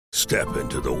Step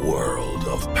into the world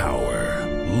of power,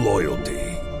 loyalty,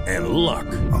 and luck.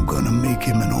 I'm gonna make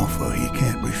him an offer he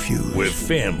can't refuse. With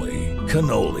family,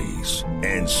 cannolis,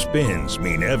 and spins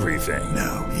mean everything.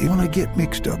 Now, you wanna get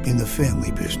mixed up in the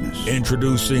family business.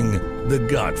 Introducing The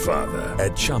Godfather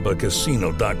at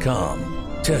ChumbaCasino.com.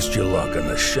 Test your luck in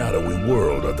the shadowy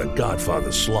world of The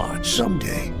Godfather slot.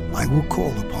 Someday, I will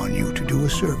call upon you to do a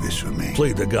service for me.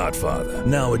 Play The Godfather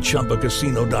now at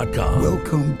ChumbaCasino.com.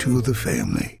 Welcome to the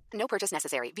family. No purchase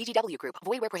necessary. VGW Group.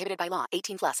 Void where prohibited by law.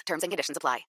 18 plus. Terms and conditions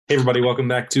apply. Hey, everybody. Welcome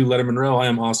back to Letterman Row. I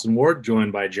am Austin Ward,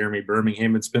 joined by Jeremy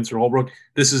Birmingham and Spencer Holbrook.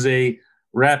 This is a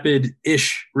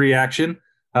rapid-ish reaction,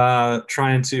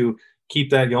 trying to keep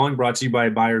that going. Brought to you by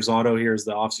Buyers Auto here as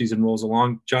the offseason rolls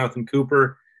along. Jonathan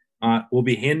Cooper will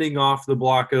be handing off the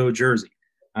Blocko jersey.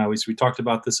 We talked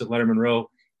about this at Letterman Row.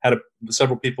 Had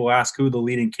several people ask who the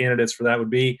leading candidates for that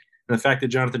would be. And the fact that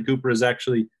Jonathan Cooper is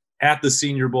actually at the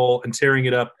Senior Bowl and tearing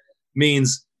it up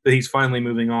means that he's finally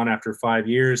moving on after 5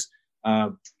 years.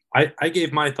 I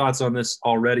gave my thoughts on this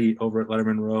already over at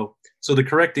Letterman Row. So the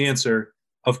correct answer,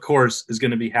 of course, is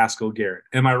going to be Haskell Garrett.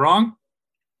 Am I wrong?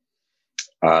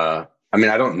 I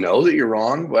don't know that you're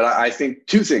wrong, but I think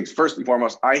two things. First and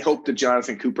foremost, I hope that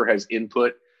Jonathan Cooper has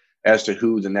input as to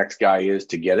who the next guy is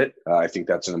to get it. I think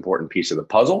that's an important piece of the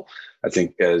puzzle. I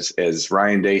think as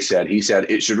Ryan Day said, he said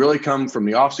it should really come from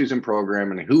the offseason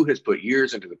program and who has put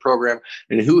years into the program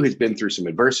and who has been through some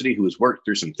adversity, who has worked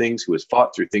through some things, who has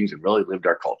fought through things and really lived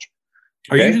our culture.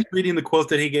 Okay? Are you just reading the quote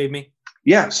that he gave me?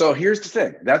 Yeah. So here's the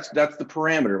thing. That's the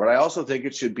parameter, but I also think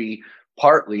it should be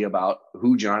partly about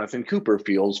who Jonathan Cooper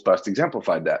feels best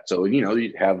exemplified that. So,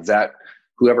 you have that,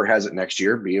 whoever has it next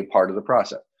year, be a part of the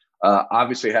process.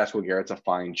 Obviously, Haskell Garrett's a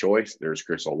fine choice. There's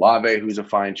Chris Olave, who's a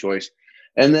fine choice.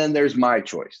 And then there's my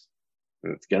choice.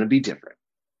 And it's going to be different.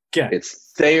 Okay.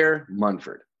 It's Thayer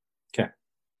Munford. Okay.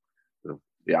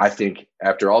 I think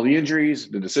after all the injuries,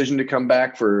 the decision to come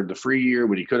back for the free year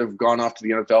when he could have gone off to the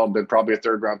NFL and been probably a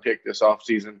third-round pick this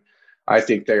offseason, I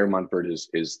think Thayer Munford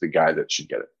is the guy that should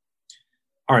get it.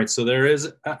 All right, so there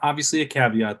is obviously a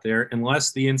caveat there.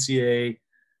 Unless the NCAA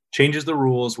changes the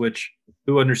rules, which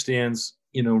who understands,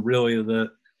 really the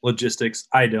logistics?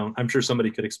 I don't. I'm sure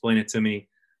somebody could explain it to me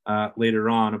later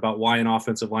on about why an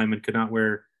offensive lineman could not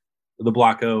wear the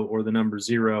Blocko or the number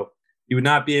 0. He would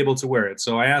not be able to wear it.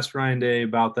 So I asked Ryan Day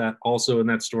about that also in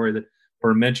that story that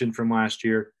were mentioned from last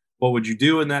year. What would you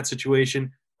do in that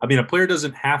situation? A player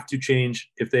doesn't have to change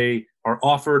if they are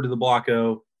offered the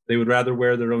Blocko. They would rather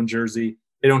wear their own jersey.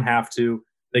 They don't have to.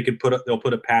 They'll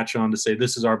put a patch on to say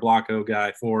this is our Blocko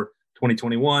guy for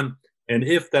 2021. And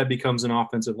if that becomes an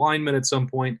offensive lineman at some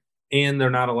point and they're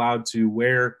not allowed to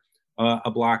wear a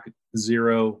Block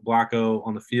 0 Blocko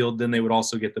on the field, then they would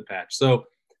also get the patch. So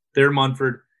Thayer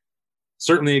Munford,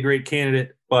 certainly a great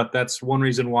candidate, but that's one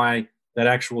reason why that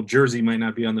actual jersey might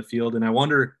not be on the field. And I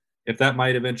wonder if that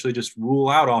might eventually just rule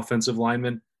out offensive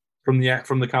linemen from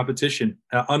the competition.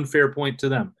 Unfair point to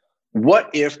them. What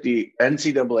if the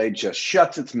NCAA just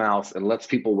shuts its mouth and lets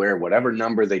people wear whatever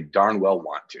number they darn well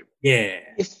want to? Yeah.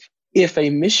 If a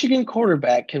Michigan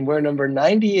quarterback can wear number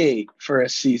 98 for a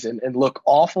season and look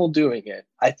awful doing it,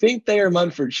 I think Thayer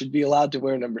Munford should be allowed to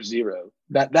wear number 0.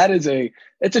 It's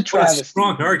a travesty. That's a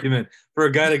strong argument for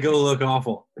a guy to go look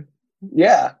awful.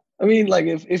 Yeah.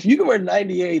 If you can wear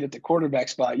 98 at the quarterback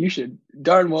spot, you should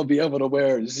darn well be able to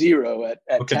wear 0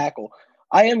 at tackle.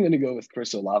 I am going to go with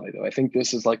Chris Olave, though. I think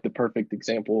this is like the perfect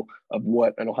example of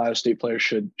what an Ohio State player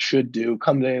should do.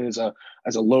 Come in as a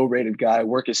low-rated guy,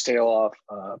 work his tail off,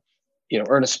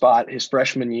 earn a spot his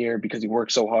freshman year because he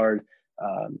worked so hard,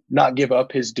 not give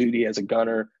up his duty as a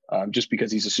gunner just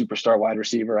because he's a superstar wide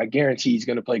receiver. I guarantee he's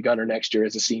going to play gunner next year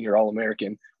as a senior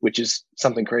All-American, which is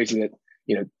something crazy that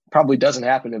probably doesn't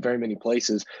happen in very many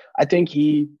places. I think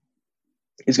he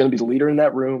is going to be the leader in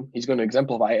that room. He's going to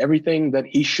exemplify everything that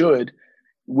he should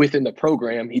within the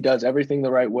program. He does everything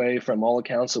the right way from all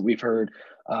accounts that we've heard.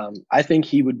 I think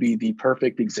he would be the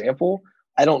perfect example.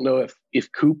 I don't know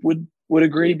if Coop would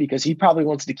agree because he probably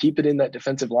wants to keep it in that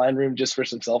defensive line room just for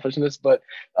some selfishness. But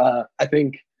I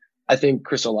think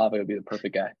Chris Olave would be the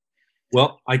perfect guy.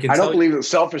 Well, I don't believe that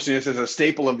selfishness is a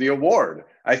staple of the award.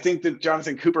 I think that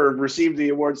Jonathan Cooper received the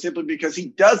award simply because he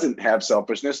doesn't have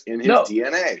selfishness in his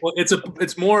DNA. Well,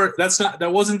 it's more,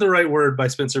 that wasn't the right word by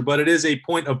Spencer, but it is a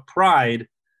point of pride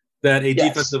that a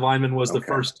defensive lineman was the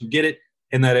first to get it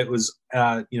and that it was,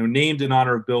 named in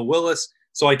honor of Bill Willis.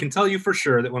 So I can tell you for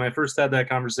sure that when I first had that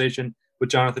conversation with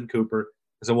Jonathan Cooper,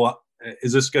 I said, well,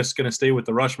 is this just going to stay with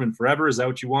the Rushman forever? Is that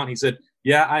what you want? He said,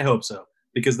 yeah, I hope so.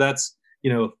 Because that's,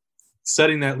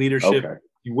 setting that leadership. Okay.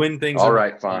 You win things. All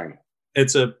right, fine.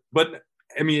 But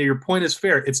I mean, your point is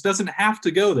fair. It doesn't have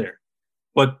to go there,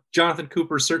 but Jonathan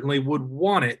Cooper certainly would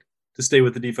want it to stay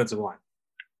with the defensive line.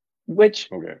 Which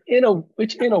in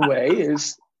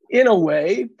a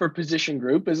way for position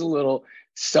group is a little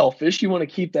selfish. You want to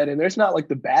keep that in there. It's not like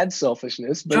the bad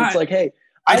selfishness, but it's like, hey,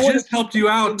 I just helped you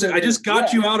out. I just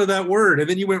got you out of that word, and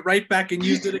then you went right back and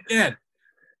used it again.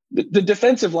 The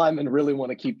defensive linemen really want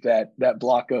to keep that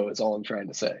block O is all I'm trying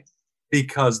to say.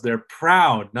 Because they're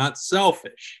proud, not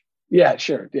selfish. Yeah,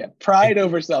 sure. Yeah. Pride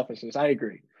over selfishness. I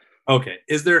agree. Okay.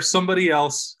 Is there somebody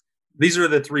else? These are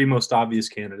the three most obvious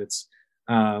candidates.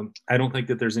 I don't think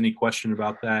that there's any question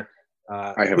about that.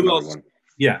 I have another one.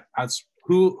 Yeah.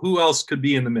 Who else could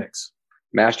be in the mix?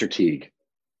 Master Teague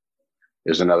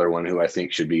is another one who I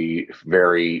think should be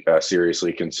very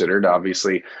seriously considered.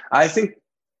 Obviously, I think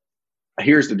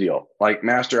here's the deal. Like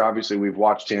Master, obviously, we've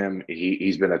watched him.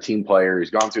 He's been a team player. He's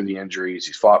gone through the injuries.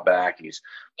 He's fought back. He's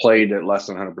played at less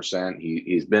than 100%.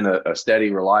 He's been a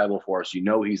steady, reliable force. You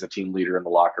know, he's a team leader in the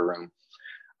locker room.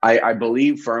 I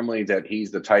believe firmly that he's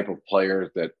the type of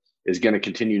player that is going to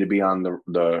continue to be on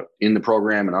in the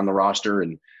program and on the roster,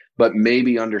 but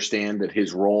maybe understand that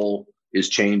his role is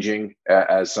changing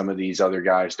as some of these other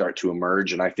guys start to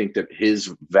emerge. And I think that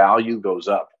his value goes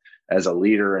up as a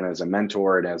leader and as a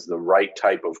mentor and as the right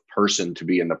type of person to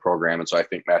be in the program. And so I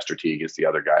think Master Teague is the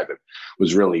other guy that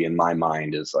was really in my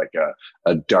mind is like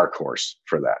a dark horse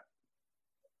for that.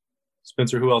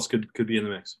 Spencer, who else could be in the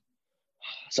mix?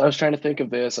 So I was trying to think of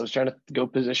this. I was trying to go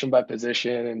position by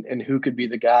position and who could be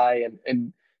the guy.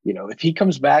 And you know, if he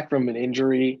comes back from an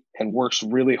injury and works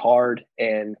really hard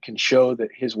and can show that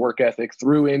his work ethic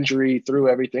through injury, through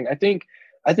everything, I think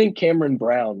Cameron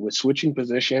Brown with switching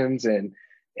positions and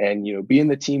you know, being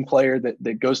the team player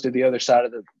that goes to the other side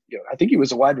of I think he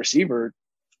was a wide receiver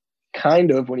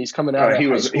kind of when he's coming out. He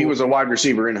was a wide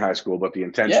receiver in high school, but the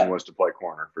intention was to play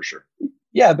corner for sure.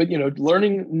 Yeah, but you know,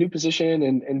 learning a new position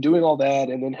and doing all that,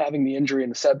 and then having the injury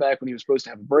and the setback when he was supposed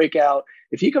to have a breakout.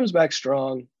 If he comes back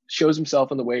strong, shows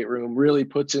himself in the weight room, really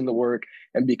puts in the work,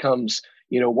 and becomes,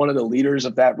 you know, one of the leaders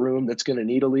of that room that's going to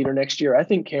need a leader next year, I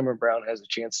think Cameron Brown has a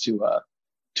chance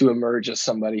to emerge as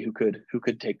somebody who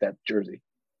could take that jersey.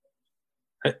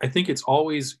 I think it's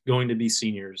always going to be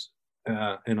seniors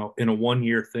in a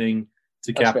 1-year thing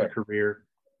to cap a career,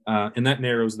 and that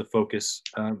narrows the focus.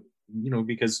 You know,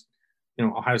 because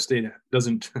Ohio State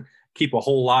doesn't keep a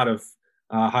whole lot of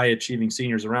high achieving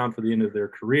seniors around for the end of their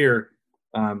career,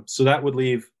 so that would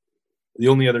leave the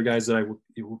only other guys that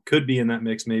could be in that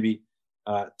mix. Maybe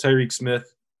Tyreek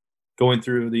Smith, going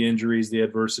through the injuries, the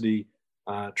adversity,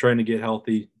 trying to get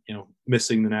healthy. You know,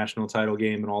 missing the national title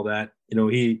game and all that. You know,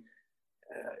 he.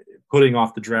 Putting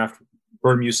off the draft.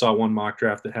 Berm, you saw one mock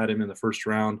draft that had him in the first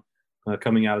round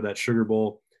coming out of that Sugar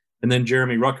Bowl. And then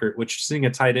Jeremy Ruckert, which seeing a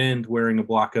tight end wearing a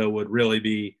Blocko would really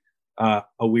be a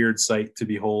weird sight to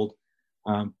behold.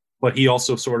 But he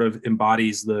also sort of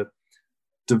embodies the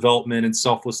development and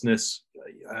selflessness,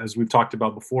 as we've talked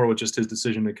about before, with just his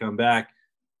decision to come back.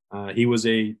 He was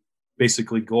a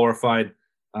basically glorified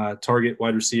target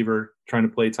wide receiver trying to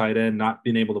play tight end, not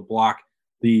being able to block.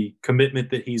 The commitment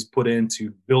that he's put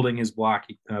into building his block,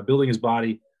 building his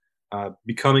body,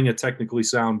 becoming a technically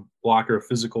sound blocker, a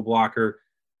physical blocker,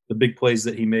 the big plays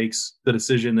that he makes, the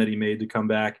decision that he made to come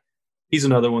back. He's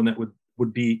another one that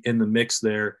would be in the mix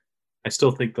there. I still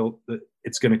think that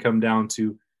it's going to come down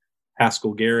to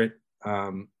Haskell Garrett,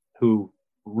 who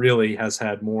really has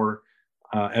had more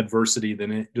adversity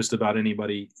than just about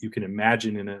anybody you can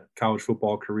imagine in a college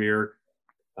football career.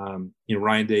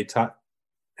 Ryan Day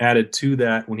added to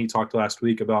that when he talked last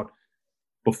week about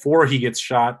before he gets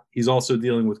shot, he's also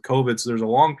dealing with COVID. So there's a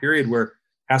long period where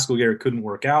Haskell Garrett couldn't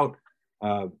work out.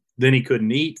 Then he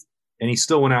couldn't eat, and he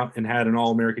still went out and had an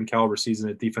All-American caliber season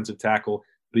at defensive tackle.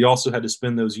 But he also had to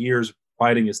spend those years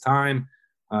biding his time,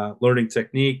 learning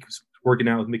technique, working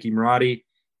out with Mickey Marotti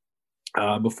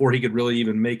before he could really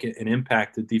even make an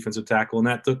impact at defensive tackle. And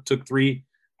that took 3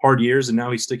 hard years, and now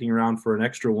he's sticking around for an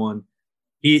extra one.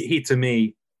 He to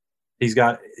me, he's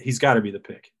got to be the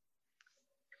pick.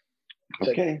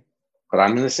 Okay. But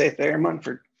I'm going to say Thayer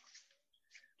Munford.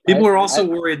 People are also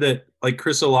worried that like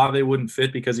Chris Olave wouldn't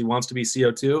fit because he wants to be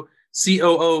CO2.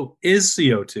 COO is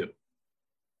CO2.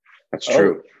 That's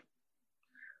true.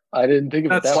 I didn't think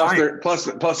of it that way.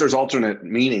 Plus, there's alternate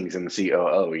meanings in the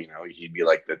COO. You know, he'd be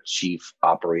like the chief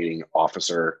operating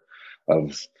officer or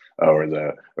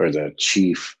the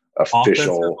chief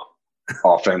official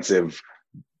offensive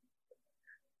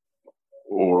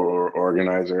or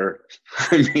organizer.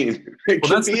 I mean, it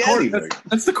could be anything.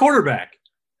 That's the quarterback.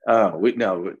 Oh,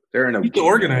 there are no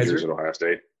organizers at Ohio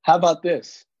State. How about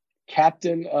this?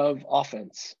 Captain of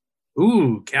offense.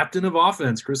 Ooh, captain of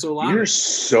offense, Chris Olave. You're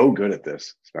so good at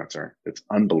this, Spencer. It's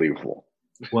unbelievable.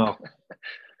 Well,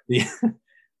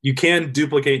 you can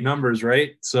duplicate numbers,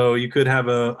 right? So you could have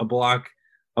a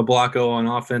Blocko on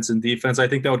offense and defense. I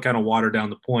think that would kind of water down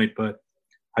the point, but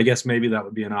I guess maybe that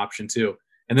would be an option too.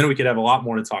 And then we could have a lot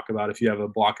more to talk about if you have a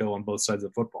Blocko on both sides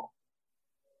of football.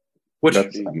 Which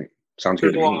sounds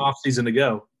good. There's a long off season to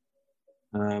go.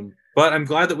 But I'm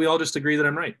glad that we all just agree that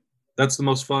I'm right. That's the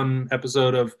most fun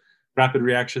episode of Rapid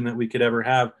Reaction that we could ever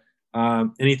have.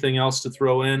 Anything else to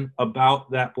throw in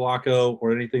about that Blocko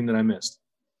or anything that I missed?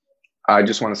 I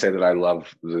just want to say that I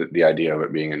love the idea of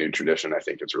it being a new tradition. I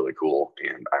think it's really cool,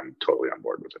 and I'm totally on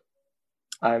board with it.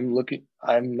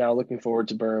 I'm now looking forward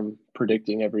to Berm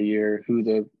predicting every year who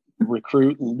the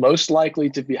recruit most likely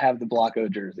to have the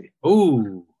Blocko jersey.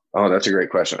 Ooh. Oh, that's a great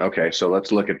question. Okay, so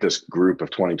let's look at this group of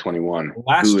 2021.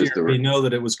 Last year, we know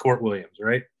that it was Court Williams,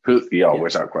 right?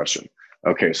 Without question.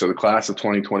 Okay, so the class of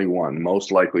 2021,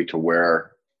 most likely to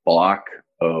wear Block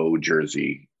O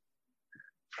jersey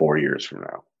 4 years from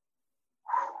now.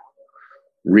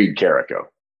 Reed Carrico,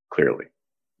 clearly.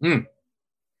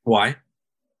 Why?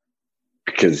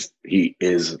 Because he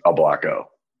is a Block O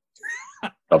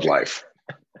of life.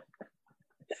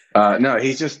 No,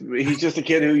 he's just a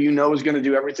kid who is going to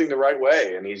do everything the right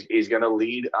way, and he's going to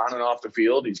lead on and off the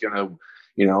field. He's going to,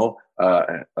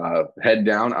 head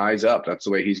down, eyes up. That's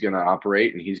the way he's going to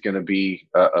operate, and he's going to be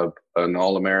an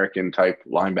All-American type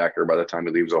linebacker by the time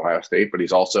he leaves Ohio State. But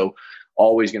he's also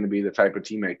always going to be the type of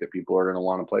teammate that people are going to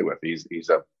want to play with. He's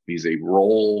a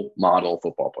role model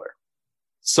football player.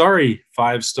 Sorry,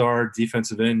 5-star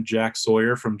defensive end Jack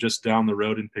Sawyer from just down the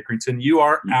road in Pickerington. You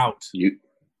are out.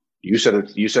 You said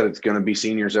it's going to be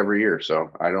seniors every year, so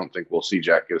I don't think we'll see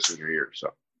Jack get a senior year. So,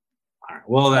 all right.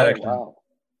 Well,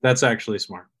 that's actually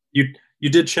smart. You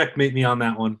did checkmate me on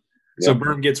that one. Yep. So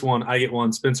Berm gets 1, I get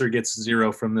 1, Spencer gets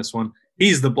 0 from this one.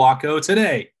 He's the Blocko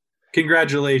today.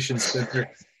 Congratulations, Spencer.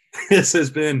 This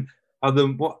has been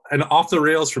an off the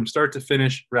rails from start to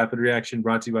finish Rapid Reaction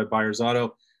brought to you by Byers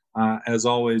Auto. As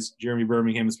always, Jeremy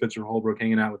Birmingham and Spencer Holbrook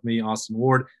hanging out with me, Austin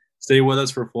Ward. Stay with us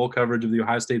for full coverage of the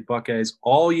Ohio State Buckeyes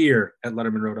all year at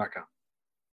LettermanRow.com.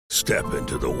 Step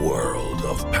into the world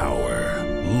of power,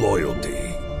 loyalty,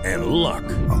 and luck.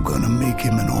 I'm going to make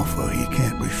him an offer he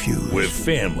can't refuse. With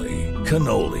family,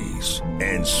 cannolis,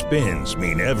 and spins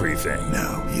mean everything.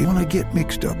 Now, you want to get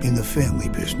mixed up in the family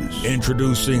business.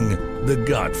 Introducing The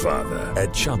Godfather at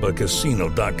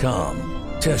ChumbaCasino.com.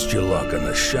 Test your luck in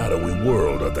the shadowy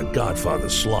world of The Godfather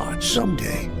slot.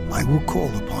 Someday, I will call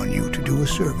upon you to do a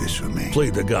service for me. Play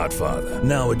The Godfather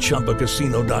now at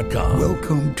ChumbaCasino.com.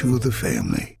 Welcome to the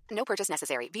family. No purchase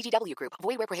necessary. VGW Group.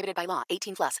 Void where prohibited by law.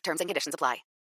 18+. Terms and conditions apply.